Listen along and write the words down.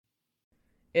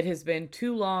It has been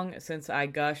too long since I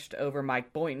gushed over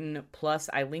Mike Boynton, plus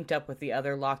I linked up with the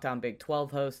other Locked On Big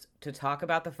 12 hosts to talk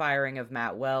about the firing of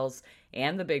Matt Wells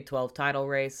and the Big 12 title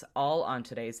race, all on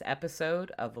today's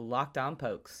episode of Locked On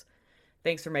Pokes.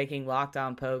 Thanks for making Locked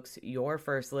On Pokes your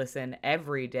first listen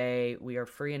every day. We are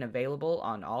free and available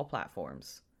on all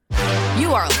platforms.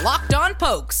 You are Locked On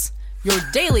Pokes, your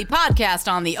daily podcast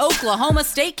on the Oklahoma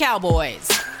State Cowboys.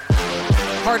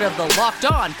 Part of the Locked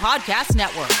On Podcast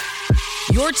Network.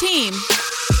 Your team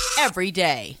every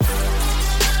day.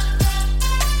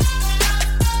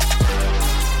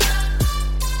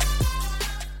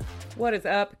 What is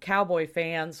up, Cowboy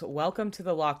fans? Welcome to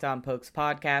the Locked On Pokes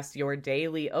podcast, your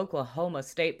daily Oklahoma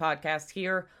State podcast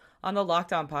here on the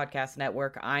Locked On Podcast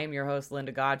Network. I am your host,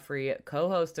 Linda Godfrey,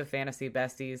 co-host of Fantasy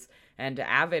Besties and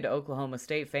avid Oklahoma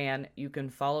State fan. You can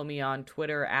follow me on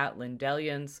Twitter at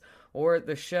Lindellians or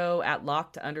the show at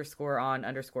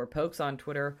locked_on_pokes on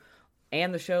Twitter.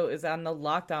 And the show is on the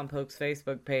Locked On Pokes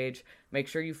Facebook page. Make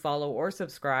sure you follow or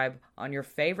subscribe on your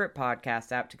favorite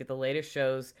podcast app to get the latest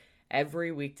shows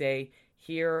every weekday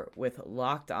here with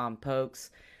Locked On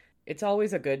Pokes. It's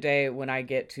always a good day when I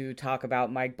get to talk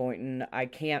about Mike Boynton. I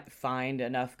can't find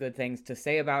enough good things to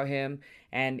say about him,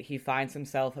 and he finds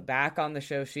himself back on the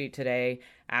show sheet today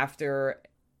after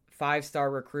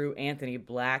five-star recruit Anthony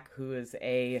Black, who is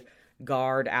a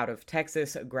guard out of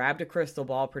Texas, grabbed a crystal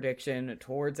ball prediction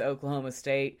towards Oklahoma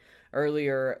State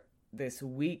earlier this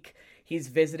week. He's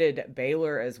visited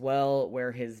Baylor as well,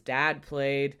 where his dad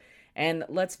played. And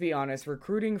let's be honest,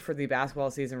 recruiting for the basketball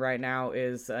season right now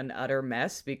is an utter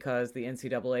mess because the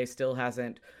NCAA still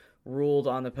hasn't ruled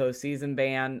on the postseason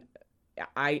ban.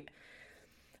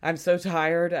 I'm so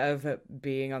tired of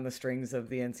being on the strings of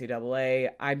the NCAA.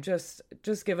 I'm just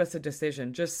give us a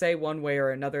decision. Just say one way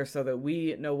or another so that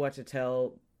we know what to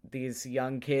tell these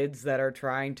young kids that are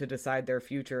trying to decide their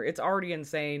future. It's already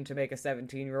insane to make a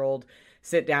 17-year-old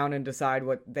sit down and decide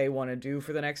what they want to do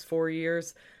for the next 4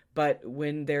 years. But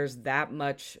when there's that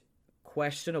much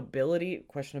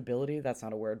questionability, that's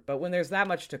not a word, but when there's that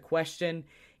much to question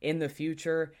in the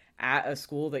future at a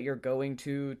school that you're going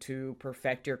to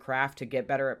perfect your craft, to get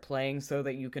better at playing so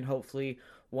that you can hopefully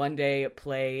one day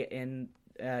play in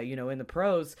the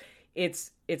pros,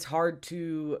 it's hard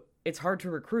to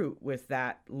recruit with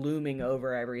that looming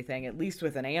over everything. At least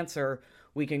with an answer,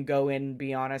 we can go in,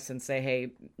 be honest, and say,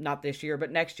 hey, not this year, but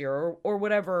next year, or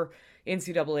whatever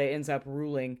NCAA ends up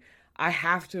ruling. I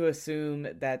have to assume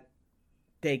that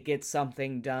they get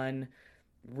something done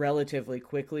relatively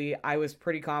quickly. I was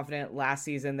pretty confident last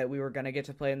season that we were going to get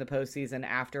to play in the postseason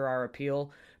after our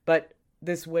appeal, but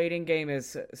this waiting game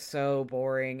is so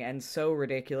boring and so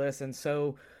ridiculous and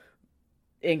so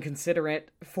inconsiderate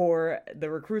for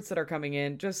the recruits that are coming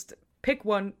in. Just pick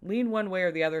one, lean one way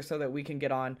or the other so that we can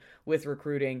get on with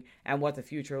recruiting and what the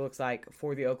future looks like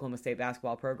for the Oklahoma State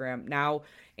basketball program. Now,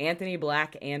 Anthony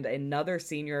Black and another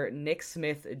senior, Nick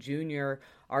Smith Jr.,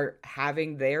 are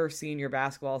having their senior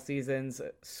basketball seasons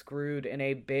screwed in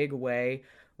a big way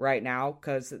right now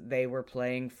because they were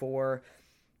playing for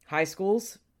high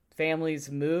schools. Families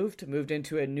moved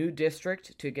into a new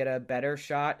district to get a better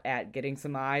shot at getting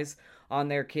some eyes on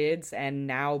their kids, and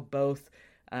now both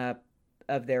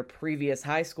of their previous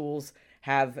high schools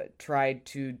have tried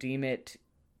to deem it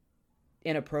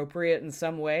inappropriate in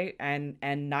some way, and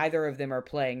neither of them are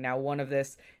playing. Now, one of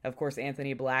this, of course,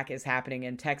 Anthony Black, is happening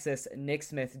in Texas. Nick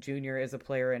Smith Jr. is a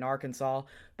player in Arkansas,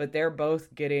 but they're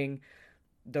both getting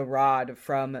the rod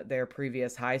from their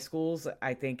previous high schools.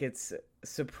 I think it's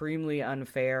supremely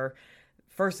unfair.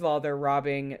 First of all, they're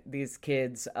robbing these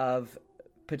kids of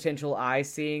potential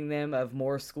eyes seeing them, of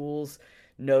more schools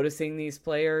noticing these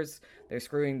players. They're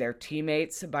screwing their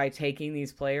teammates by taking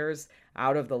these players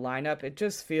out of the lineup. It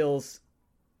just feels,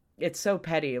 it's so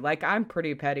petty. Like, I'm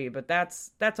pretty petty, but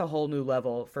that's a whole new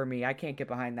level for me. I can't get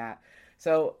behind that.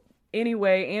 So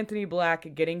anyway, Anthony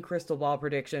Black getting crystal ball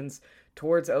predictions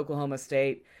towards Oklahoma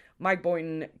State. Mike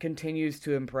Boynton continues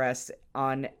to impress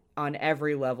on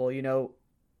every level. You know,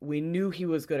 we knew he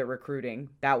was good at recruiting.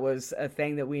 That was a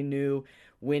thing that we knew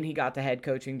when he got the head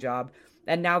coaching job.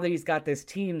 And now that he's got this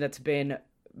team that's been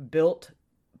built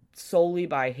solely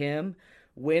by him,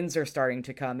 wins are starting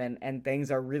to come and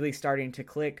things are really starting to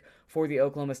click for the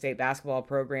Oklahoma State basketball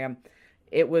program.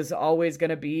 It was always going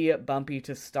to be bumpy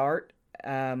to start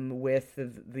with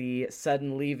the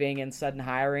sudden leaving and sudden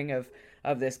hiring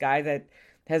of this guy that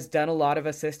has done a lot of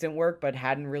assistant work but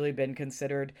hadn't really been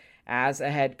considered as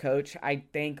a head coach. I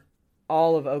think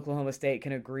all of Oklahoma State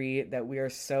can agree that we are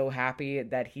so happy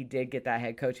that he did get that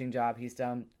head coaching job. He's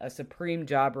done a supreme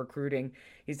job recruiting.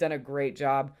 He's done a great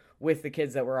job with the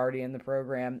kids that were already in the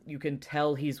program. You can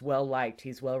tell he's well liked,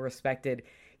 he's well respected.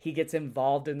 He gets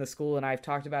involved in the school, and I've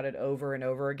talked about it over and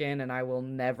over again, and I will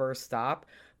never stop.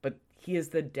 But he is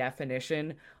the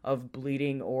definition of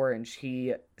bleeding orange.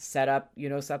 He set up,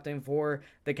 something for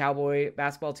the Cowboy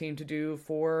basketball team to do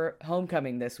for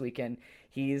homecoming this weekend.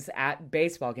 He's at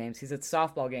baseball games. He's at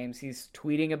softball games. He's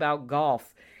tweeting about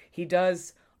golf. He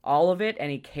does all of it,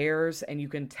 and he cares, and you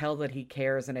can tell that he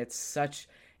cares, and it's such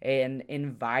an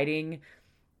inviting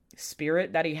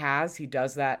spirit that he has. He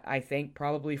does that, I think,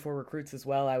 probably for recruits as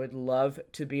well. I would love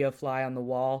to be a fly on the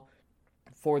wall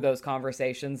for those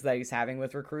conversations that he's having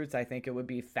with recruits. I think it would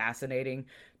be fascinating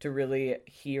to really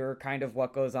hear kind of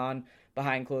what goes on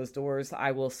behind closed doors.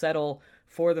 I will settle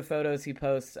for the photos he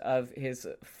posts of his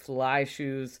fly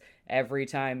shoes every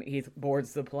time he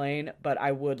boards the plane, but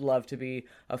I would love to be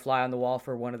a fly on the wall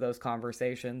for one of those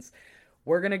conversations.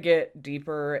 We're going to get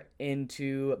deeper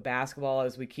into basketball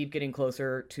as we keep getting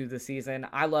closer to the season.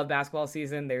 I love basketball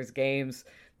season. There's games,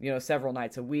 several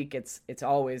nights a week. It's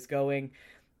always going.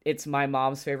 It's my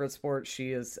mom's favorite sport.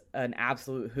 She is an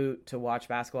absolute hoot to watch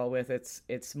basketball with.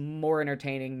 It's more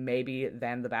entertaining maybe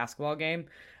than the basketball game.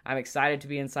 I'm excited to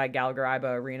be inside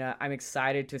Gallagher-Iba Arena. I'm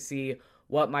excited to see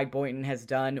what Mike Boynton has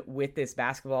done with this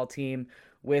basketball team,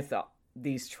 with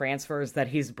these transfers that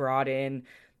he's brought in,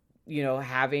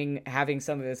 having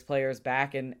some of his players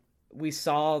back. And we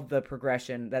saw the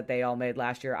progression that they all made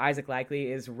last year. Isaac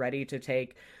Likely is ready to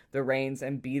take the reins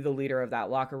and be the leader of that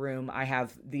locker room. I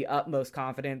have the utmost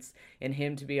confidence in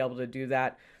him to be able to do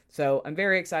that. So I'm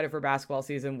very excited for basketball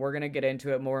season. We're going to get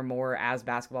into it more and more as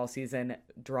basketball season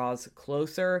draws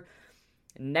closer.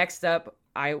 Next up,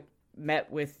 I met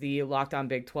with the Locked On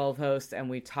Big 12 host, and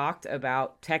we talked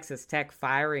about Texas Tech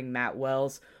firing Matt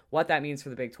Wells, what that means for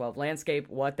the Big 12 landscape,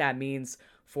 what that means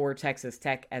for Texas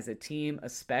Tech as a team,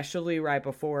 especially right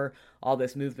before all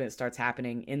this movement starts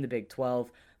happening in the Big 12.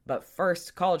 But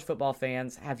first, college football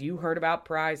fans, have you heard about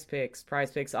Prize Picks? Prize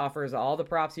Picks offers all the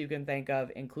props you can think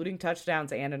of, including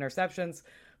touchdowns and interceptions,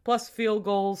 plus field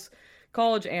goals,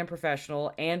 college and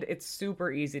professional, and it's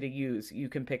super easy to use. You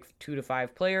can pick 2 to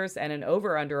 5 players and an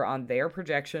over-under on their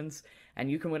projections,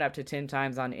 and you can win up to 10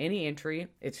 times on any entry.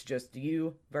 It's just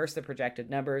you versus the projected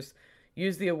numbers.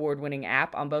 Use the award-winning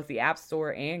app on both the App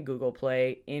Store and Google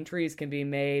Play. Entries can be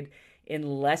made in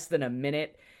less than a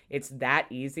minute. It's that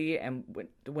easy, and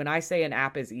when I say an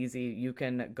app is easy, you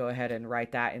can go ahead and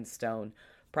write that in stone.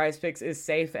 Prize Picks is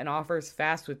safe and offers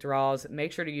fast withdrawals.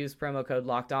 Make sure to use promo code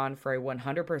LOCKEDON for a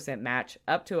 100% match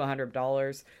up to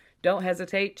 $100. Don't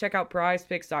hesitate. Check out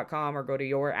prizepicks.com or go to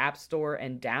your app store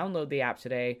and download the app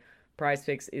today. Prize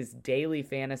Picks is daily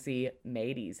fantasy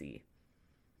made easy.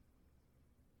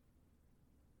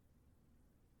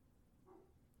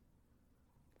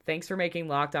 Thanks for making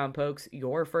Locked On Pokes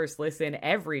your first listen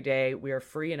every day. We are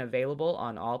free and available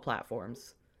on all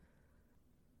platforms.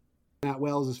 Matt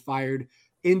Wells is fired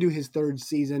into his 3rd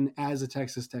season as a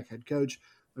Texas Tech head coach.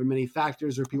 There are many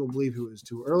factors. There are people who believe it was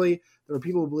too early. There are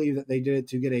people who believe that they did it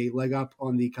to get a leg up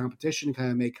on the competition, kind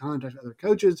of make contact with other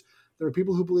coaches. There are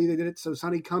people who believe they did it so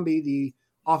Sonny Cumbie, the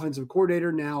offensive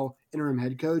coordinator, now interim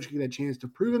head coach, can get a chance to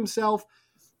prove himself.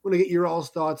 I want to get your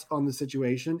all's thoughts on the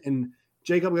situation. And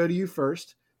Jacob, I'll go to you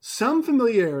first. Some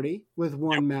familiarity with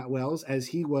one Matt Wells, as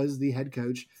he was the head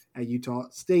coach at Utah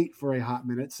State for a hot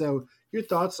minute. So your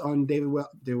thoughts on David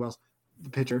Wells, the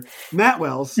pitcher, Matt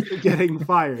Wells getting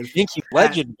fired. Yankee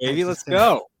legend, baby. Let's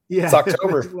go. Yeah, it's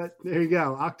October. There you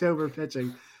go. October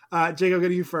pitching. Jacob, I'll go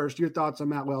to you first. Your thoughts on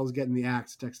Matt Wells getting the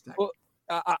axe at Texas Tech. Well,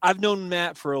 I've known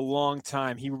Matt for a long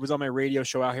time. He was on my radio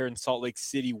show out here in Salt Lake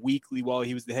City weekly while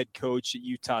he was the head coach at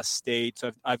Utah State.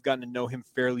 So I've gotten to know him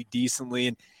fairly decently.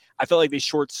 And I felt like they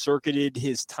short-circuited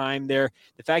his time there.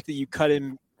 The fact that you cut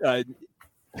him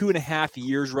 2.5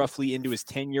 years roughly into his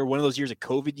tenure, one of those years, a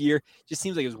COVID year, just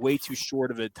seems like it was way too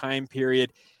short of a time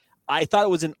period. I thought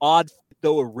it was an odd fit,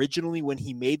 though, originally when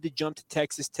he made the jump to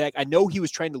Texas Tech. I know he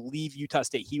was trying to leave Utah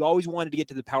State. He always wanted to get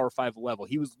to the Power 5 level.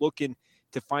 He was looking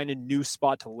to find a new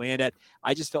spot to land at.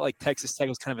 I just felt like Texas Tech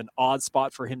was kind of an odd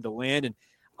spot for him to land, and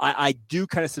I do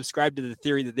kind of subscribe to the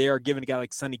theory that they are giving a guy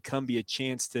like Sonny Cumbie a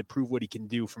chance to prove what he can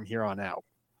do from here on out.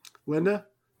 Linda?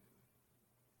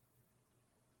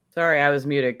 Sorry, I was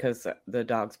muted because the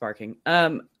dog's barking.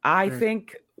 I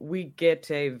think we get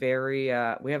we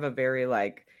have a very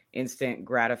like instant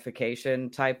gratification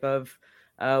type of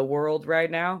world right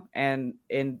now. And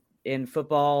in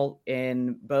football,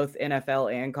 in both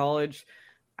NFL and college,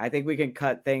 I think we can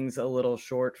cut things a little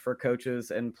short for coaches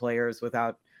and players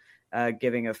without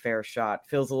giving a fair shot.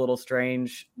 Feels a little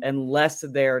strange unless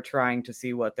they're trying to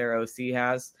see what their OC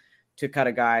has to cut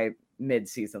a guy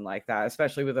mid-season like that,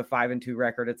 especially with a 5-2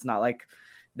 record. It's not like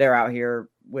they're out here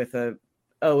with a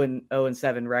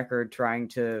 0-7 record trying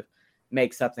to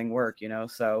make something work,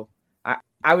 So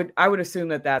I would assume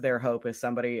that their hope is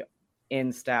somebody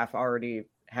in staff already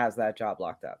has that job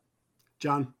locked up.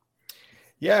 John?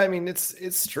 Yeah, I mean, it's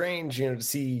strange, to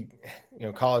see,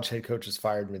 college head coaches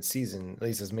fired mid-season, at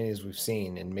least as many as we've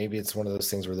seen. And maybe it's one of those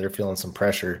things where they're feeling some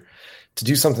pressure to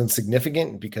do something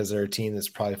significant because they're a team that's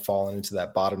probably fallen into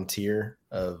that bottom tier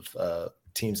of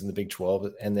teams in the Big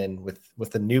 12. And then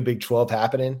with the new Big 12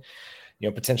 happening,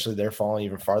 potentially they're falling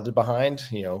even farther behind,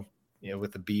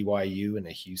 with the BYU and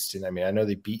a Houston. I mean, I know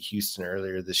they beat Houston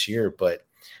earlier this year, but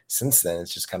since then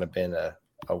it's just kind of been a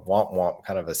womp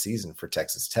kind of a season for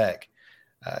Texas Tech.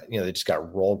 They just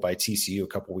got rolled by TCU a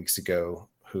couple weeks ago,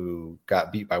 who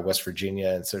got beat by West Virginia.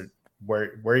 And so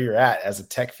where you're at as a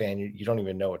Tech fan, you don't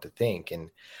even know what to think. And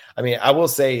I mean, I will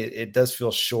say it does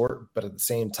feel short, but at the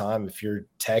same time, if you're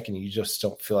Tech and you just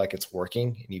don't feel like it's working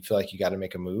and you feel like you got to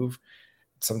make a move,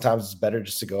 sometimes it's better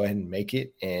just to go ahead and make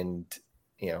it and,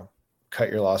 cut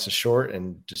your losses short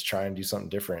and just try and do something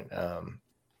different.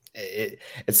 It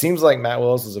seems like Matt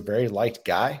Wells is a very liked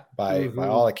guy by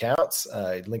all accounts.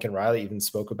 Lincoln Riley even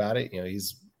spoke about it.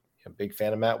 He's a big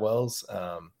fan of Matt Wells.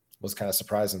 Was kind of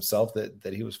surprised himself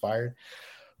that he was fired.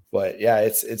 But yeah,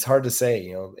 it's hard to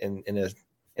say. In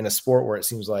a sport where it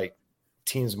seems like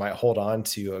teams might hold on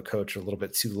to a coach a little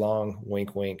bit too long.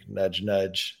 Wink, wink, nudge,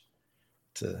 nudge.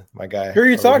 To my guy. Who are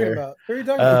you talking about?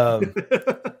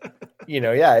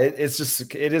 Yeah, it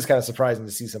is kind of surprising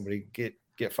to see somebody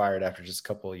get fired after just a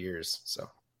couple of years. So,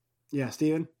 yeah,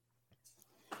 Steven.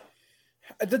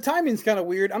 The timing's kind of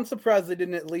weird. I'm surprised they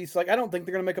didn't at least, I don't think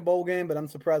they're going to make a bowl game, but I'm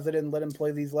surprised they didn't let him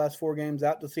play these last 4 games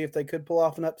out to see if they could pull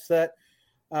off an upset.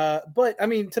 But I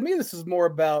mean, to me, this is more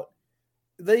about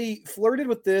they flirted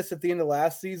with this at the end of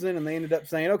last season, and they ended up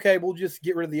saying, okay, we'll just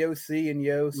get rid of the OC and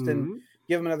Yost and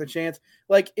give him another chance.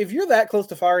 If you're that close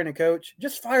to firing a coach,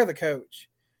 just fire the coach.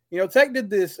 Tech did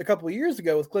this a couple of years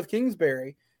ago with Cliff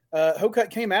Kingsbury. Hokut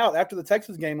came out after the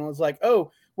Texas game and was like,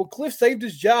 oh, well, Cliff saved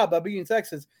his job by beating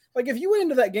Texas. If you went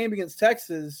into that game against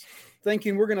Texas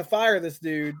thinking we're going to fire this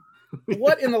dude,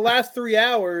 what in the last 3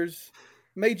 hours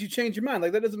made you change your mind?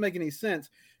 That doesn't make any sense.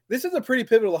 This is a pretty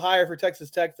pivotal hire for Texas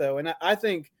Tech, though. And I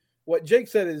think what Jake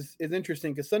said is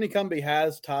interesting because Sonny Cumbie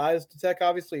has ties to Tech.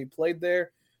 Obviously, he played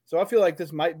there. So I feel like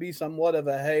this might be somewhat of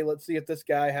a, hey, let's see if this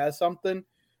guy has something.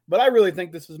 But I really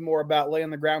think this is more about laying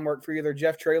the groundwork for either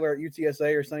Jeff Traylor at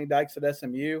UTSA or Sonny Dykes at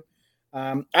SMU.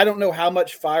 I don't know how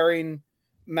much firing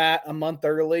Matt a month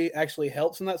early actually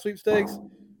helps in that sweepstakes,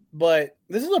 but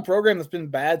this is a program that's been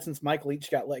bad since Mike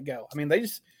Leach got let go. I mean, they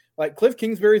just Cliff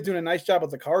Kingsbury is doing a nice job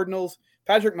with the Cardinals.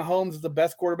 Patrick Mahomes is the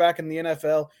best quarterback in the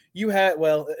NFL. You had,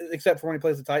 except for when he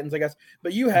plays the Titans, I guess,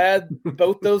 but you had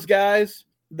both those guys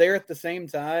there at the same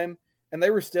time, and they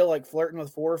were still flirting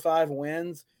with 4 or 5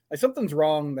 wins. Something's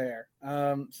wrong there.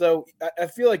 So I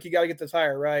feel like you got to get this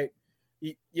hire right.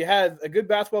 You had a good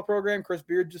basketball program. Chris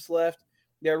Beard just left.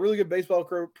 Yeah, a really good baseball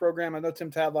program. I know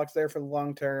Tim Tadlock's there for the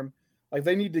long term.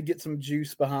 They need to get some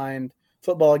juice behind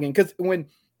football again. Because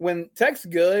when Tech's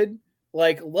good,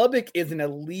 Lubbock is an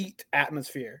elite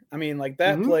atmosphere. I mean,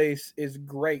 that place is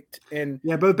great. And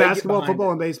yeah, both basketball,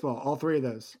 football, and baseball, all 3 of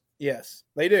those. Yes,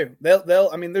 they do.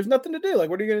 They'll. I mean, there's nothing to do.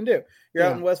 What are you going to do? You're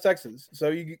out in West Texas, so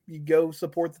you go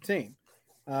support the team.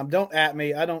 Don't at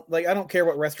me. I don't care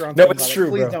what restaurants. No, it's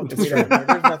true. Please bro. don't. It's true.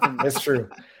 There's nothing. It's true.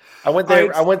 I went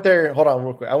there. Hold on,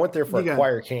 real quick. I went there for a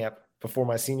choir camp before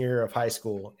my senior year of high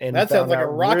school, and that sounds like a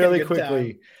rocket really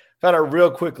quickly. Found out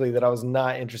real quickly that I was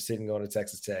not interested in going to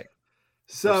Texas Tech.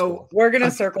 So we're gonna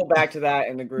circle back to that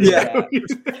and agree with that.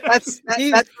 That's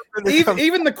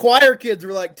even the choir kids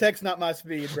were like, "Tech's not my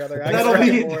speed, brother." That'll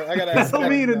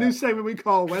be in a new segment we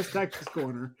call West Texas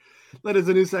Corner. That is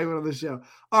a new segment of the show.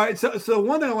 All right, so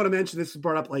one thing I want to mention, this is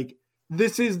brought up,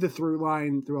 this is the through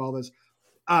line through all this.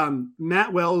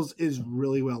 Matt Wells is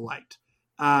really well liked.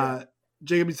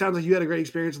 Jacob, it sounds like you had a great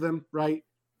experience with him, right?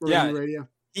 Radio.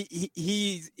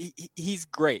 He's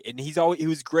great, and he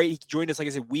was great. He joined us, like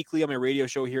I said, weekly on my radio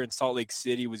show here in Salt Lake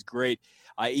City. It was great.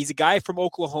 He's a guy from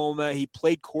Oklahoma. He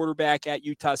played quarterback at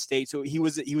Utah State, so he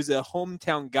was a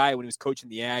hometown guy when he was coaching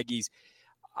the Aggies.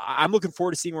 I'm looking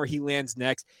forward to seeing where he lands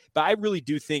next. But I really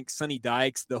do think Sonny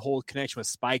Dykes, the whole connection with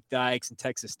Spike Dykes and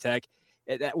Texas Tech,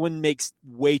 that one makes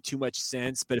way too much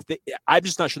sense. But I'm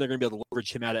just not sure they're going to be able to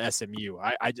leverage him out of SMU.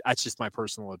 That's just my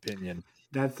personal opinion.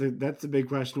 That's the big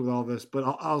question with all this. But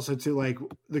also too,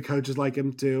 the coaches like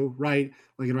him too, right?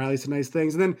 Lincoln Riley said nice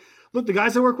things. And then look, the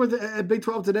guys I work with at Big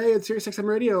 12 today at Sirius XM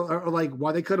Radio are like,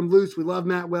 why they cut him loose. We love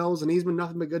Matt Wells, and he's been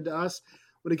nothing but good to us.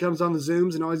 when he comes on the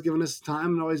Zooms and always giving us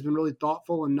time and always been really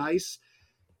thoughtful and nice.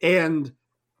 And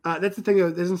that's the thing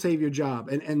that doesn't save your job.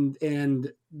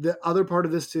 And the other part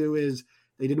of this too is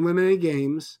they didn't win any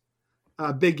games,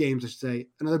 big games, I should say.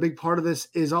 Another big part of this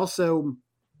is also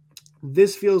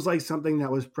this feels like something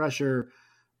that was pressure,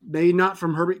 maybe not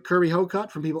from Kirby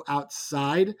Hocutt, from people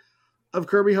outside of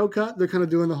Kirby Hocutt. They're kind of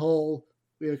doing the whole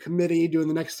committee, doing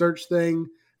the next search thing.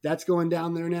 That's going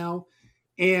down there now.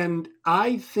 And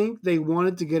I think they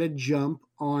wanted to get a jump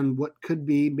on what could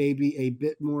be maybe a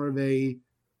bit more of a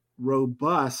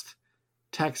robust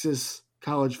Texas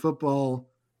college football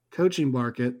coaching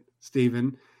market,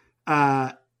 Stephen,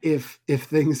 if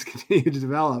things continue to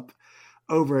develop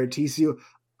over at TCU.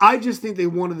 I just think they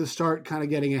wanted to start kind of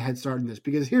getting a head start in this,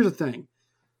 because here's the thing.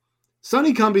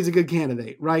 Sonny Cumbie's a good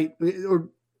candidate, right? Or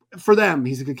for them,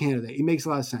 he's a good candidate. He makes a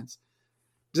lot of sense.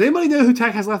 Does anybody know who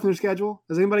Tech has left in their schedule?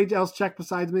 Does anybody else check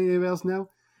besides me? Anybody else know?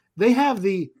 They have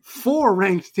the 4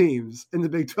 ranked teams in the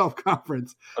Big 12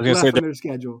 Conference left in their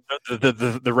schedule.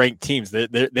 The ranked teams,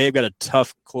 they've got a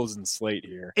tough closing slate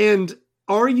here. And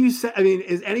is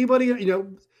anybody,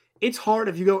 it's hard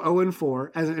if you go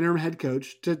 0-4 as an interim head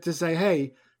coach to say,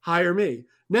 hey, hire me.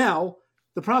 Now,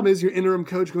 the problem is your interim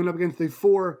coach going up against the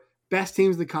 4 best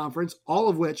teams in the conference, all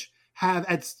of which have,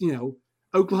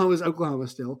 Oklahoma's Oklahoma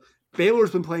still.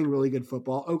 Baylor's been playing really good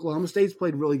football. Oklahoma State's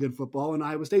played really good football, and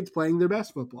Iowa State's playing their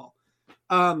best football.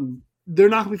 They're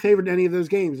not going to be favored in any of those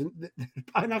games. And they're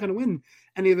probably not going to win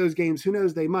any of those games. Who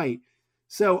knows? They might.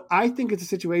 So I think it's a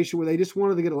situation where they just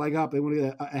wanted to get a leg up. They want to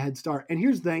get a head start. And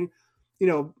here's the thing,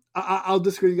 I'll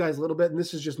disagree with you guys a little bit, and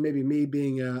this is just maybe me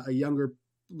being a younger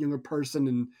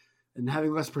person and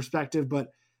having less perspective,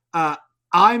 but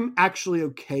I'm actually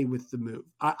okay with the move.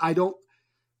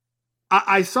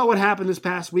 I saw what happened this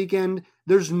past weekend.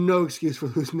 There's no excuse for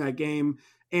losing that game.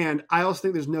 And I also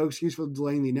think there's no excuse for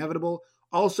delaying the inevitable.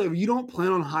 Also, if you don't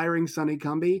plan on hiring Sonny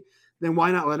Cumbie, then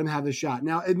why not let him have the shot?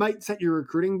 Now, it might set your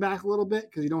recruiting back a little bit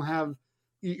because you're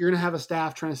going to have a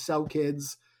staff trying to sell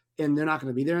kids and they're not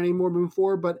going to be there anymore moving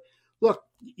forward. But look,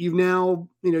 you've now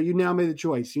made the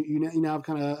choice. You now have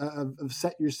kind of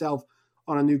set yourself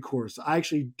on a new course. I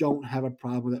actually don't have a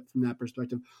problem with it from that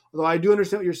perspective. Although I do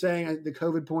understand what you're saying. The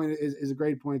COVID point is a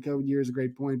great point. COVID year is a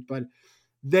great point, but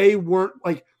they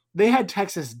had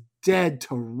Texas dead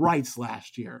to rights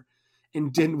last year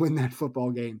and didn't win that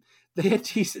football game. They had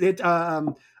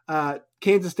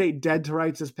Kansas State dead to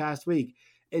rights this past week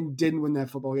and didn't win that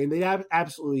football game. They have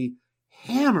absolutely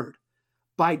hammered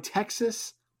by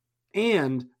Texas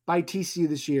and by TCU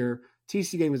this year.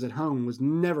 TCU game was at home, was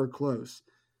never close.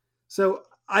 So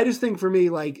I just think for me,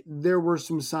 there were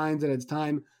some signs that it's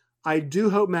time. I do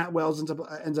hope Matt Wells ends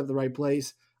up the right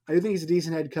place. I do think he's a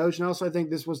decent head coach, and also I think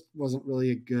this wasn't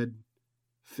really a good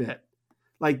fit.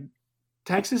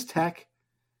 Texas Tech,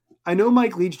 I know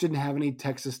Mike Leach didn't have any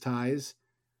Texas ties,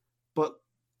 but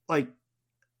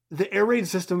the air raid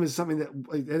system is something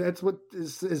that's what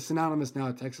is synonymous now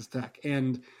at Texas Tech,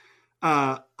 and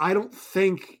I don't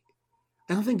think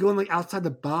going outside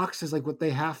the box is what they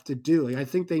have to do. I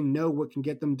think they know what can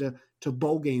get them to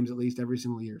bowl games at least every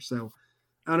single year. So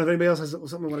I don't know if anybody else has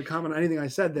something they want to comment on anything I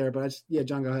said there, but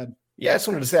John, go ahead. Yeah, I just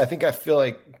wanted to say, I feel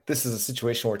like this is a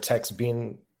situation where Tech's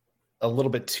being a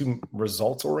little bit too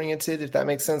results oriented, if that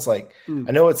makes sense. I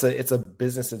know it's a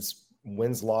business that's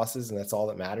wins, losses, and that's all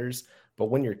that matters. But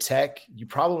when you're Tech, you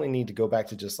probably need to go back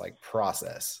to just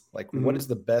process. What is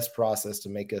the best process to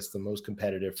make us the most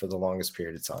competitive for the longest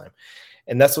period of time?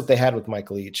 And that's what they had with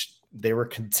Mike Leach. They were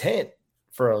content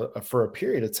for a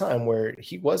period of time where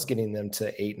he was getting them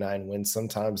to 8-9 wins.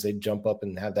 Sometimes they'd jump up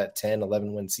and have that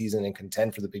 10-11 win season and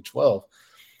contend for the Big 12.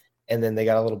 And then they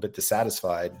got a little bit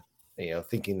dissatisfied,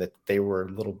 thinking that they were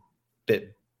a little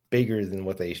bit bigger than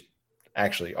what they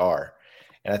actually are.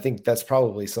 And I think that's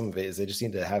probably some of it is they just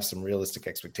need to have some realistic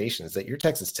expectations that you're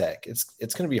Texas Tech. It's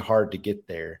going to be hard to get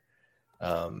there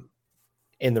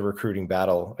in the recruiting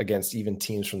battle against even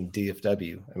teams from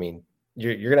DFW. I mean,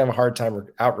 you're going to have a hard time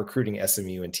out recruiting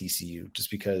SMU and TCU just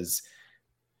because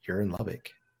you're in Lubbock.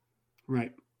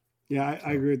 Right. Yeah,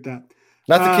 I agree with that.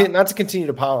 Not to continue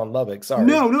to pile on Lubbock. Sorry.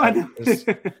 No, I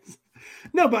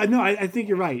know. I think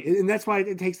you're right. And that's why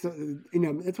it takes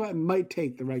that's why it might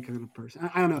take the right kind of person.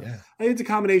 I don't know. Yeah. I think it's a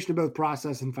combination of both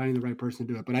process and finding the right person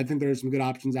to do it. But I think there's some good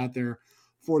options out there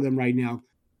for them right now.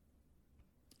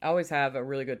 I always have a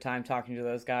really good time talking to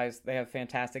those guys. They have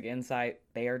fantastic insight.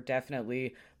 They are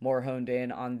definitely more honed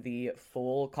in on the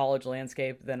full college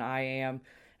landscape than I am,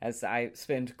 as I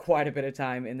spend quite a bit of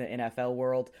time in the NFL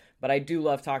world. But I do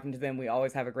love talking to them. We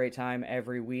always have a great time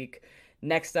every week.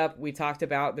 Next up, we talked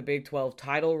about the Big 12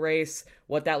 title race,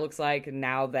 what that looks like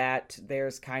now that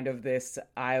there's kind of this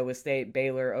Iowa State,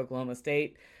 Baylor, Oklahoma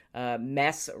State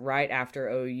mess right after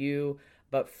OU.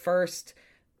 But first,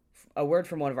 a word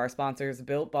from one of our sponsors,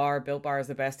 Built Bar. Built Bar is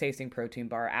the best tasting protein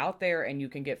bar out there, and you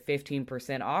can get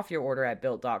 15% off your order at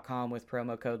Built.com with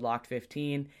promo code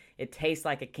LOCKED15. It tastes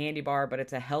like a candy bar, but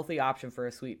it's a healthy option for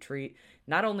a sweet treat.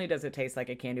 Not only does it taste like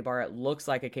a candy bar, it looks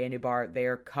like a candy bar. They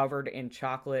are covered in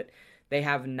chocolate. They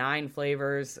have 9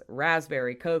 flavors: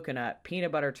 raspberry, coconut,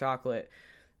 peanut butter chocolate,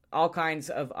 all kinds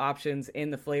of options in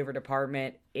the flavor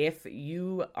department. If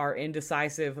you are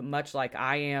indecisive, much like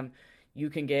I am, you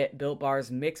can get Built Bar's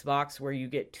Mix Box, where you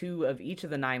get 2 of each of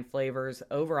the 9 flavors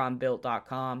over on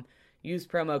Built.com. Use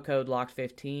promo code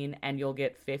LOCKED15 and you'll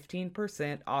get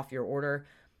 15% off your order.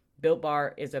 Built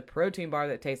Bar is a protein bar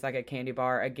that tastes like a candy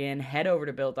bar. Again, head over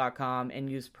to Built.com and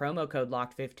use promo code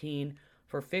LOCKED15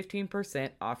 for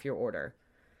 15% off your order.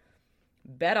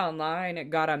 BetOnline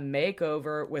got a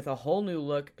makeover with a whole new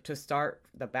look to start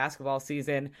the basketball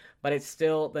season, but it's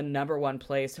still the number one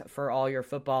place for all your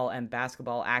football and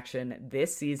basketball action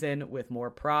this season, with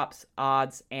more props,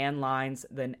 odds, and lines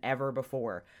than ever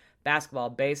before. Basketball,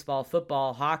 baseball,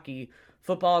 football, hockey,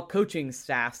 football coaching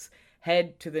staffs.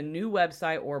 Head to the new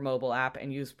website or mobile app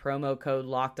and use promo code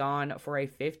LOCKEDON for a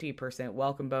 50%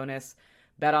 welcome bonus.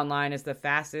 BetOnline is the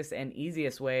fastest and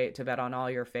easiest way to bet on all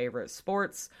your favorite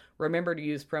sports. Remember to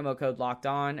use promo code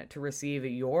LOCKEDON to receive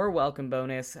your welcome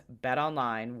bonus.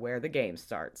 BetOnline, where the game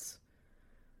starts.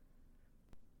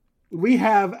 We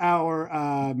have our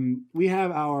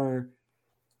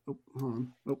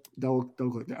double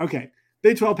click there. Okay.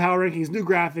 Big 12 power rankings, new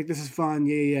graphic. This is fun.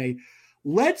 Yay.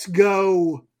 Let's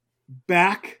go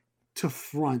back to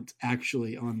front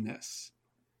actually on this.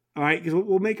 All right, because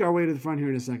we'll make our way to the front here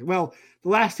in a second. Well, the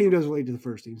last team does relate to the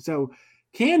first team. So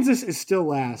Kansas is still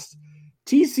last.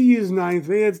 TCU is 9th.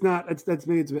 Maybe that's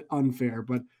maybe it's a bit unfair,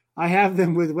 but I have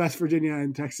them with West Virginia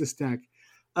and Texas Tech.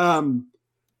 And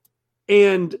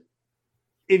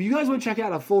if you guys want to check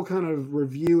out a full kind of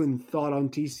review and thought on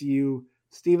TCU,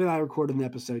 Steve and I recorded an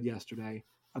episode yesterday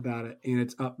about it, and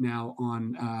it's up now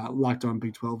on Locked On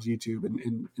Big 12's YouTube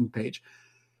and page.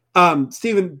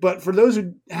 Steven, but for those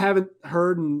who haven't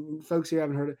heard and folks who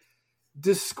haven't heard it,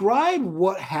 describe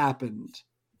what happened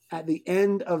at the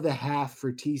end of the half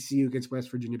for TCU against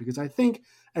West Virginia, because I think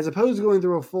as opposed to going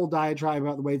through a full diatribe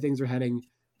about the way things are heading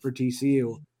for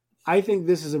TCU, I think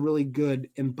this is a really good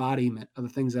embodiment of the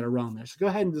things that are wrong there. So go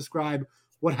ahead and describe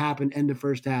what happened end of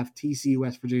first half, TCU,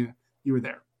 West Virginia. You were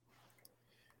there.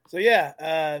 So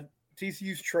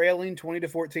TCU's trailing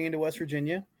 20-14 to West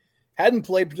Virginia. Hadn't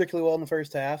played particularly well in the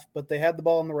first half, but they had the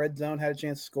ball in the red zone, had a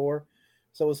chance to score.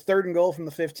 So it was 3rd and goal from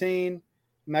the 15.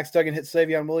 Max Duggan hits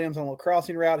Savion Williams on a little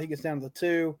crossing route. He gets down to the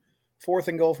 2. 4th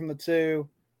and goal from the 2.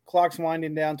 Clock's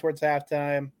winding down towards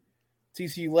halftime.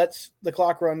 TCU lets the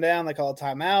clock run down. They call a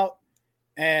timeout.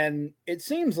 And it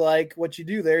seems like what you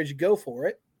do there is you go for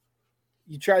it.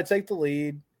 You try to take the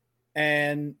lead,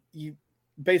 and you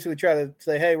basically try to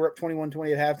say, hey, we're up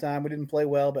 21-20 at halftime. We didn't play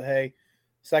well, but hey,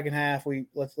 second half,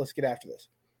 let's get after this.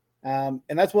 And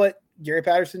that's what Gary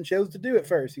Patterson chose to do at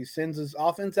first. He sends his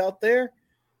offense out there,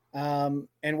 and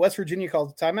West Virginia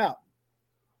calls a timeout.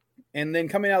 And then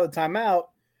coming out of the timeout,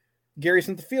 Gary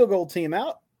sent the field goal team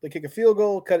out. They kick a field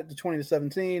goal, cut it to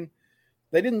 20-17.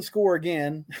 They didn't score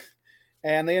again,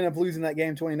 and they ended up losing that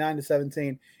game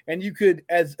 29-17. And you could,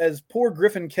 as poor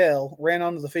Griffin Kell ran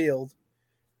onto the field,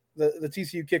 the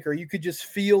TCU kicker, you could just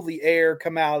feel the air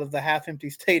come out of the half-empty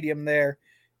stadium there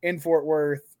in Fort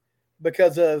Worth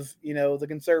because of, the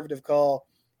conservative call.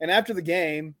 And after the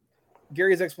game,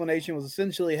 Gary's explanation was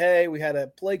essentially, hey, we had a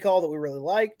play call that we really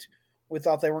liked. We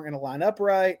thought they weren't going to line up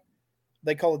right.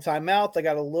 They called a timeout. They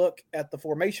got a look at the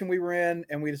formation we were in,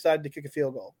 and we decided to kick a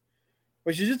field goal,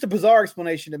 which is just a bizarre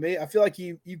explanation to me. I feel like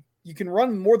you can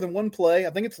run more than one play.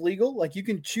 I think it's legal. Like, you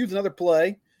can choose another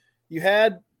play. You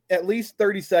had at least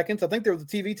 30 seconds. I think there was a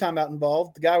TV timeout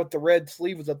involved. The guy with the red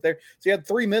sleeve was up there. So you had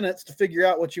 3 minutes to figure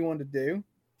out what you wanted to do.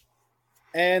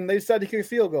 And they decided to kick a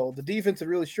field goal. The defense had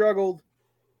really struggled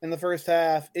in the first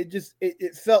half.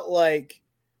 It felt like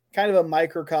kind of a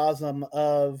microcosm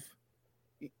of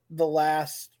the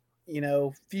last,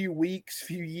 few weeks,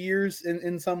 few years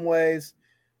in some ways.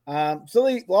 So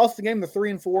they lost the game. They're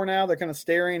 3-4 now. They're kind of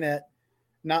staring at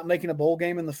not making a bowl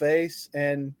game in the face.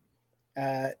 And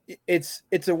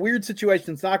it's a weird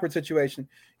situation. It's an awkward situation.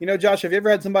 Josh, have you ever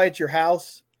had somebody at your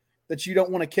house that you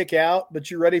don't want to kick out,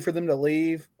 but you're ready for them to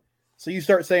leave? So you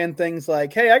start saying things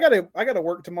like, hey, I gotta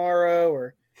work tomorrow,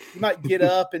 or you might get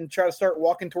up and try to start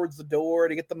walking towards the door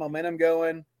to get the momentum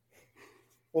going.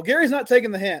 Well, Gary's not taking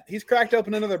the hint. He's cracked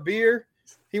open another beer.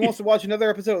 He wants to watch another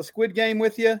episode of Squid Game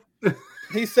with you.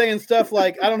 He's saying stuff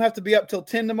like, I don't have to be up till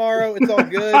 10 tomorrow. It's all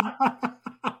good.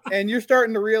 And you're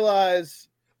starting to realize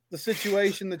the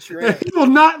situation that you're in. He will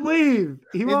not leave.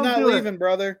 He's not leaving,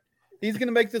 brother. He's going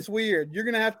to make this weird. You're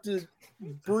going to have to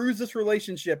bruise this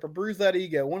relationship or bruise that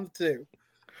ego, one of the two.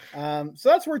 So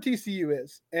that's where TCU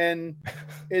is. And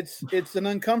it's an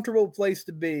uncomfortable place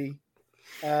to be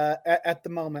at the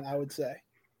moment, I would say.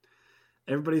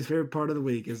 Everybody's favorite part of the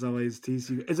week is always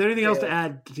TCU. Is there anything else to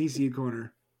add to TCU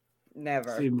Corner?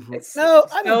 Never. No,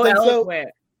 I don't think eloquent.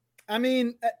 so. I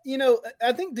mean,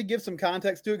 I think to give some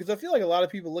context to it, because I feel like a lot of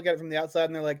people look at it from the outside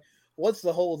and they're like, what's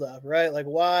the holdup, right? Like,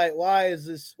 why is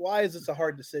this a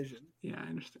hard decision? Yeah, I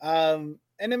understand.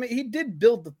 And I mean, he did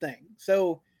build the thing.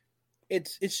 So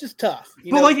it's just tough.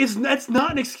 That's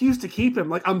not an excuse to keep him.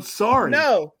 Like, I'm sorry.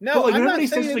 No, I'm not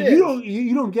saying it is.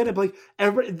 You don't get it. But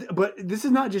but this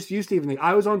is not just you, Stephen. Like,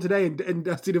 I was on today, and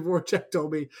Dusty Dvorak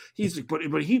told me he's like,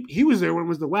 but he was there when it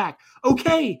was the WAC.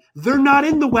 Okay, they're not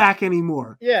in the WAC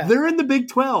anymore. Yeah, they're in the Big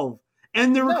 12,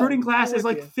 and their recruiting class is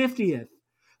like 50th.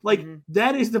 Like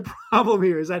that is the problem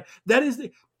here.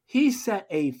 He set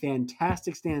a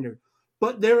fantastic standard,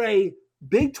 but they're a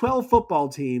Big 12 football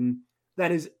team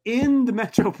that is in the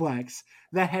Metroplex,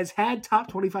 that has had top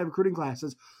 25 recruiting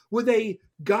classes, with a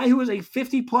guy who is a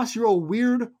 50-plus-year-old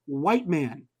weird white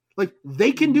man. Like,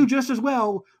 they can do just as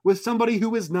well with somebody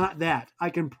who is not that. I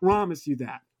can promise you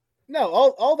that. No,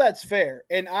 all that's fair.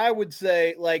 And I would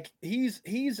say, like, he's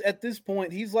at this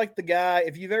point, he's like the guy,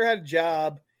 if you've ever had a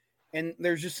job and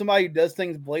there's just somebody who does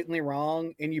things blatantly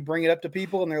wrong and you bring it up to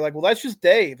people and they're like, well, that's just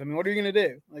Dave. I mean, what are you going to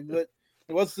do? Like,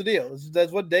 what's the deal?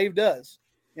 That's what Dave does.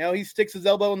 He sticks his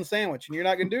elbow in the sandwich, and you're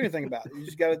not going to do anything about it. You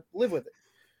just got to live with it.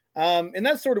 And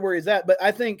that's sort of where he's at. But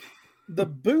I think the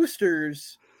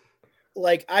boosters,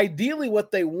 like, ideally what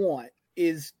they want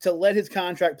is to let his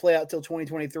contract play out till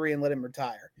 2023 and let him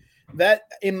retire. That,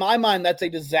 in my mind, that's a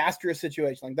disastrous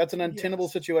situation. Like, that's an untenable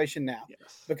situation now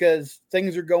because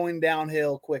things are going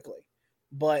downhill quickly.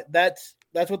 But that's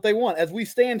what they want. As we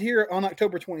stand here on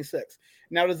October 26th.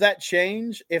 Now, does that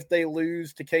change if they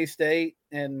lose to K-State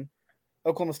and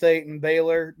Oklahoma State and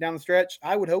Baylor down the stretch?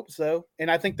 I would hope so.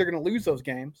 And I think they're going to lose those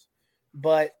games,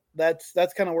 but that's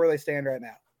kind of where they stand right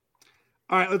now.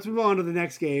 All right, let's move on to the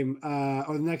next game,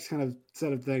 or the next kind of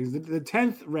set of things. The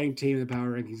 10th ranked team in the power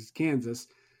rankings is Kansas,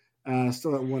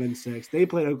 still at 1-6. They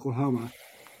played Oklahoma.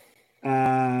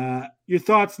 Your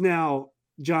thoughts now,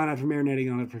 John, after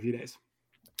marinating on it for a few days?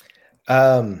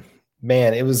 Man,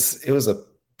 it was a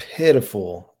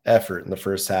pitiful effort in the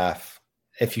first half,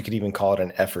 if you could even call it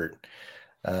an effort.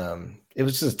 It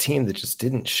was just a team that just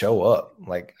didn't show up.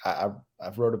 Like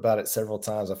I've wrote about it several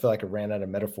times. I feel like I ran out of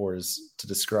metaphors to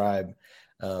describe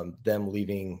them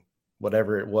leaving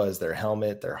whatever it was, their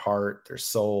helmet, their heart, their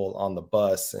soul on the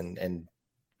bus, and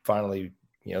finally,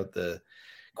 the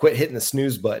quit hitting the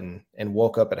snooze button and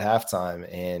woke up at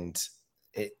halftime. And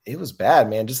it was bad,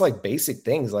 man. Just like basic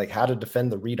things like how to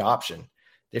defend the read option.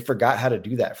 They forgot how to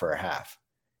do that for a half.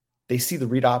 They see the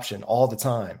read option all the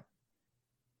time.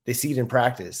 They see it in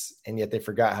practice, and yet they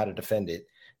forgot how to defend it.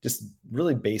 Just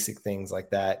really basic things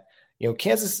like that.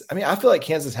 Kansas, I feel like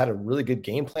Kansas had a really good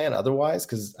game plan otherwise,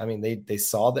 because, they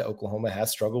saw that Oklahoma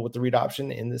has struggled with the read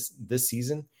option in this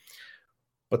season,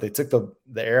 but they took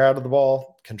the air out of the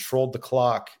ball, controlled the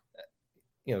clock.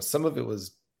 Some of it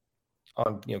was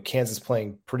on, Kansas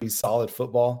playing pretty solid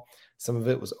football. Some of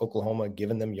it was Oklahoma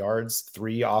giving them yards,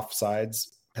 3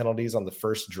 offsides penalties on the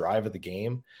first drive of the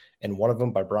game. And one of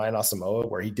them by Brian Asamoah,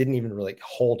 where he didn't even really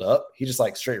hold up. He just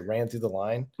like straight ran through the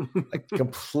line, like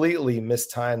completely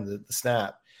mistimed the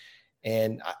snap.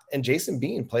 And Jason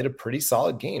Bean played a pretty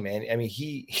solid game, man.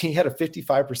 He had a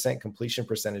 55% completion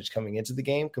percentage coming into the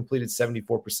game, completed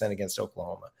 74% against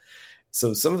Oklahoma.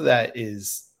 So some of that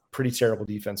is pretty terrible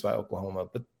defense by Oklahoma,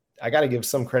 but I got to give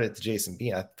some credit to Jason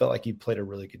Bean. I felt like he played a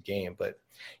really good game, but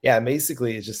yeah,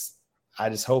 basically I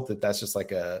just hope that that's just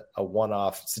like a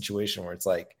one-off situation where it's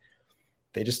like,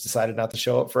 they just decided not to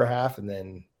show up for a half and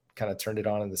then kind of turned it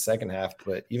on in the second half.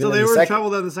 But even so, they were in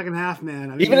trouble in the second half,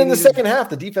 man. Even in the second half,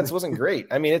 the defense wasn't great.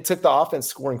 It took the offense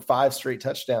scoring 5 straight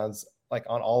touchdowns, like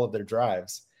on all of their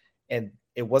drives. And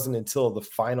it wasn't until the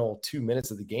final 2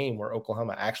 minutes of the game where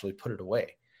Oklahoma actually put it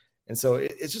away. And so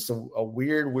it's just a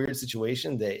weird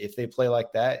situation that if they play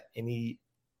like that, any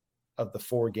of the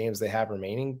 4 games they have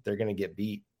remaining, they're going to get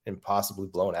beat and possibly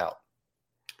blown out.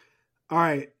 All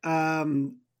right.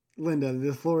 Linda,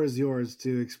 the floor is yours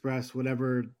to express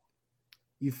whatever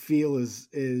you feel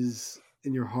is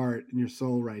in your heart and your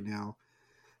soul right now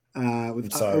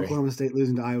with Oklahoma State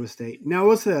losing to Iowa State. Now,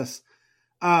 what's this?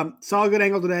 Saw a good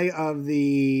angle today of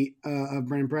of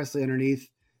Brandon Presley underneath.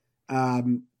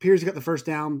 Pierce got the first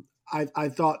down. I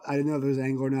didn't know if there was an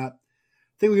angle or not.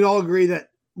 I think we can all agree that,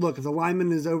 look, if the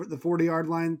lineman is over at the 40-yard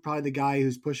line, probably the guy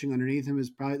who's pushing underneath him is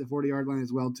probably at the 40-yard line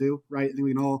as well too, right? I think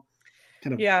we can all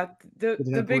kind of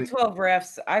the Big 12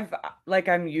 refs.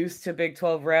 I'm used to Big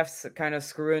 12 refs kind of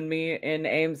screwing me in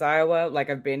Ames, Iowa. Like,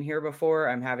 I've been here before.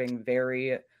 I'm having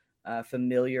very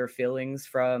familiar feelings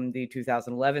from the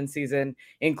 2011 season,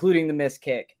 including the missed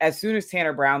kick. As soon as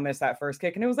Tanner Brown missed that first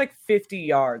kick, and it was like 50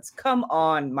 yards. Come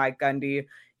on, Mike Gundy.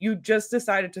 You just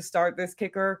decided to start this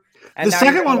kicker. And the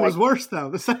second one was worse, though.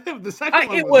 The second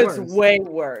one it was way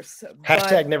worse.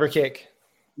 Hashtag never kick.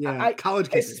 Yeah, college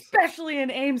kickers. Especially in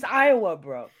Ames, Iowa,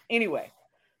 bro. Anyway,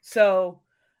 so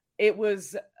it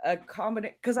was a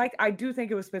combination, because I do think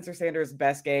it was Spencer Sanders'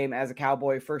 best game as a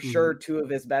Cowboy. For sure, two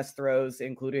of his best throws,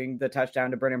 including the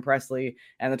touchdown to Brennan Presley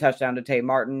and the touchdown to Tate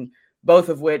Martin, both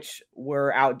of which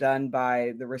were outdone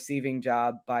by the receiving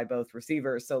job by both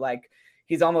receivers. So, like,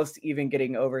 he's almost even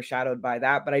getting overshadowed by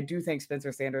that. But I do think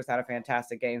Spencer Sanders had a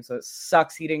fantastic game. So it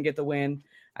sucks he didn't get the win.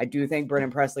 I do think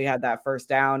Brennan Presley had that first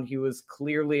down. He was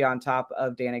clearly on top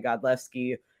of Danny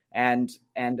Godlewski and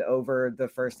over the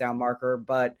first down marker.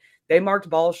 But they marked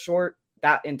balls short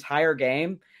that entire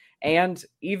game. And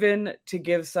even to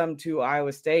give some to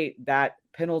Iowa State, that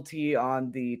penalty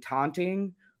on the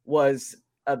taunting was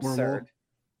absurd.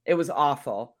 It was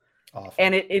awful.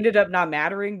 And it ended up not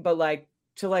mattering, but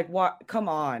what? Come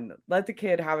on, let the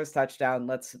kid have his touchdown.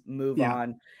 Let's move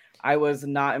on. I was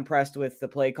not impressed with the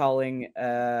play calling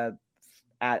on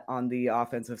the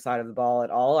offensive side of the ball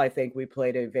at all. I think we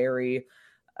played a very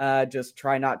just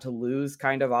try not to lose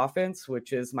kind of offense,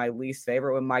 which is my least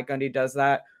favorite when Mike Gundy does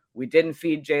that. We didn't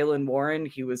feed Jaylen Warren.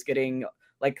 He was getting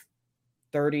like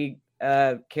 30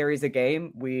 carries a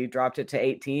game. We dropped it to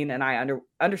 18, and I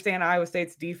understand Iowa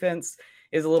State's defense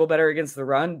is a little better against the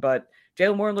run, but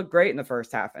Jaylen Warren looked great in the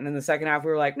first half. And in the second half,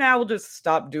 we were like, we'll just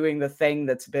stop doing the thing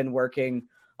that's been working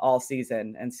all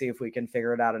season and see if we can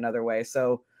figure it out another way.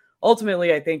 So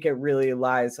ultimately, I think it really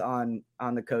lies on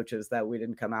the coaches that we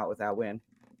didn't come out with that win.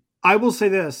 I will say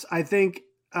this. I think,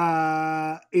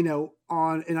 in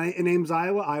Ames,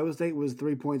 Iowa State was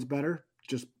 3 points better.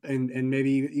 And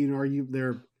maybe you can argue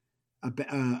they're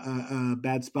a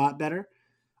bad spot better.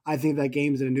 I think that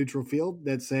game's in a neutral field.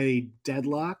 That's a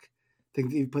deadlock. I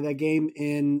think you put that game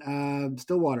in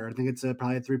Stillwater. I think it's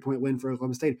probably a 3-point win for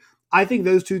Oklahoma State. I think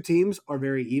those two teams are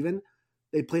very even.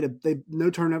 They played no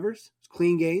turnovers,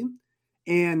 clean game.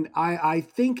 And I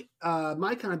think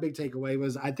my kind of big takeaway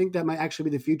was I think that might actually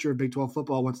be the future of Big 12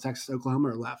 football once Texas,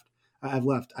 Oklahoma have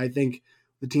left. I think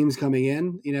the teams coming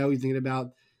in, you're thinking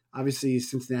about obviously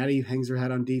Cincinnati hangs their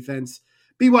hat on defense.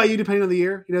 BYU, depending on the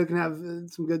year, can have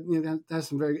some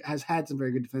good, has had some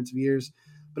very good defensive years.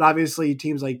 But obviously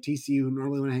teams like TCU who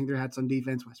normally want to hang their hats on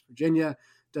defense, West Virginia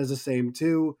does the same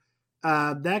too.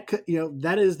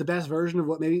 That is the best version of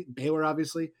what maybe Baylor,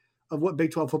 obviously, of what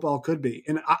Big 12 football could be.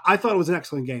 And I thought it was an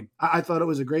excellent game. I thought it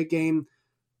was a great game.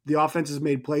 The offenses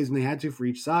made plays when they had to for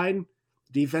each side.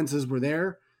 Defenses were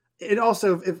there. It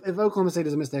also, if Oklahoma State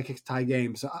doesn't miss that, kick's a tie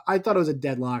game. So I thought it was a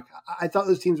deadlock. I thought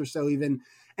those teams were so even.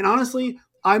 And honestly,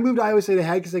 I moved Iowa State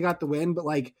ahead because they got the win. But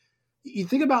you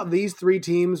think about these three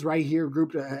teams right here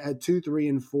grouped at 2, 3,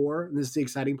 and 4. And this is the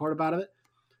exciting part about it.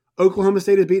 Oklahoma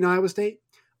State has beaten Iowa State.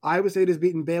 Iowa State has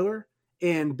beaten Baylor.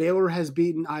 And Baylor has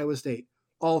beaten Iowa State.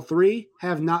 All three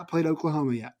have not played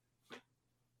Oklahoma yet.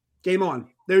 Game on.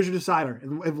 There's your decider.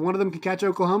 If one of them can catch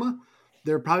Oklahoma,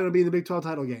 they're probably going to be in the Big 12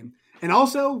 title game. And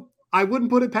also, I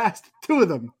wouldn't put it past two of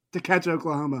them to catch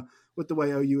Oklahoma with the way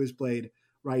OU is played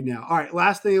right now. All right,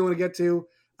 last thing I want to get to,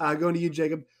 going to you,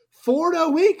 Jacob.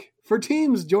 4-0 week for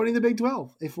teams joining the Big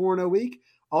 12. A 4-0 week.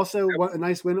 Also, a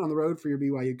nice win on the road for your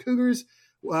BYU Cougars.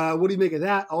 What do you make of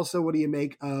that? Also, what do you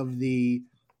make of the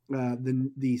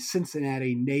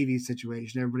Cincinnati Navy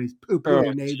situation? Everybody's poo-pooing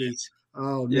the Navy. Geez.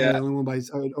 Oh, yeah. The only one by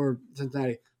or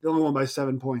Cincinnati. The only one by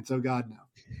 7 points. Oh, God, no.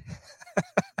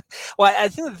 Well, I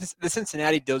think the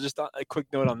Cincinnati deal, just a quick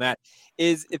note on that,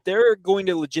 is if they're going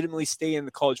to legitimately stay in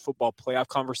the college football playoff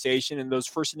conversation, and those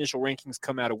first initial rankings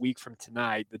come out a week from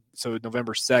tonight, so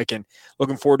November 2nd,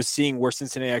 looking forward to seeing where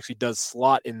Cincinnati actually does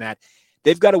slot in that.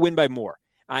 They've got to win by more.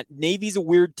 Navy's a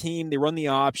weird team. They run the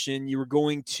option. You were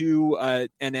going to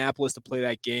Annapolis to play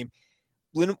that game.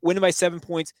 Winning by 7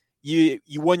 points, you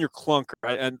won your clunker.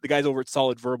 Right? And the guys over at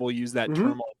Solid Verbal use that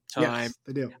term all the time. Yes,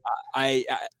 they do.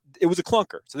 It was a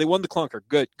clunker, so they won the clunker.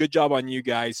 Good job on you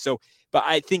guys. So, but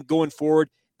I think going forward,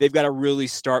 they've got to really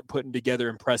start putting together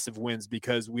impressive wins,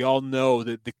 because we all know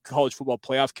that the College Football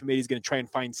Playoff Committee is going to try and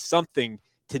find something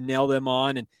to nail them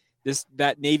on. And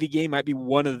that Navy game might be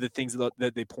one of the things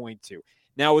that they point to.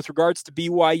 Now, with regards to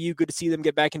BYU, good to see them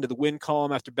get back into the win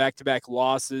column after back-to-back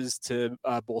losses to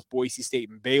both Boise State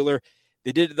and Baylor.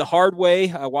 They did it the hard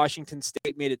way. Washington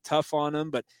State made it tough on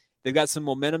them, but they've got some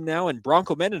momentum now. And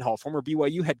Bronco Mendenhall, former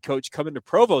BYU head coach, coming to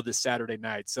Provo this Saturday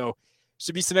night. So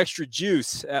should be some extra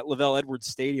juice at Lavelle Edwards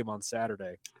Stadium on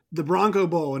Saturday. The Bronco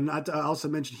Bowl, and not to also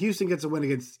mention Houston gets a win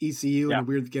against ECU, Yeah. and a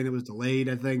weird again it was delayed,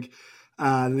 I think.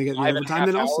 Then they get the overtime.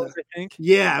 Then also, I think.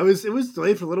 yeah, it was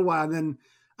delayed for a little while, and then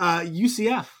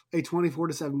UCF a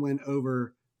 24-7 win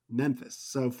over Memphis.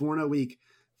 So 4-0 week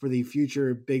for the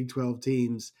future Big 12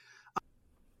 teams.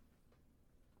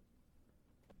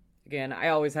 Again, I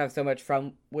always have so much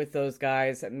fun with those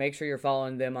guys. Make sure you're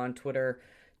following them on Twitter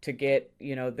to get,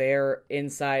 their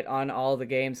insight on all the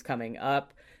games coming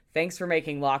up. Thanks for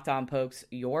making Locked On Pokes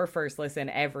your first listen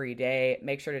every day.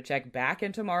 Make sure to check back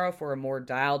in tomorrow for a more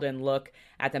dialed-in look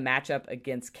at the matchup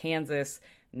against Kansas.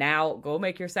 Now, go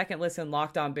make your second listen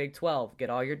Locked On Big 12. Get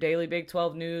all your daily Big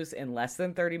 12 news in less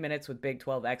than 30 minutes with Big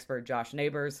 12 expert Josh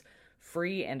Neighbors.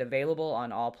 Free and available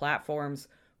on all platforms.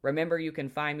 Remember, you can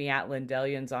find me at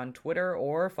Lindellians on Twitter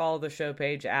or follow the show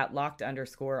page at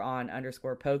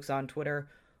locked_on_pokes on Twitter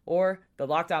or the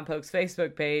Locked On Pokes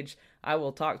Facebook page. I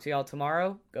will talk to y'all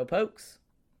tomorrow. Go Pokes!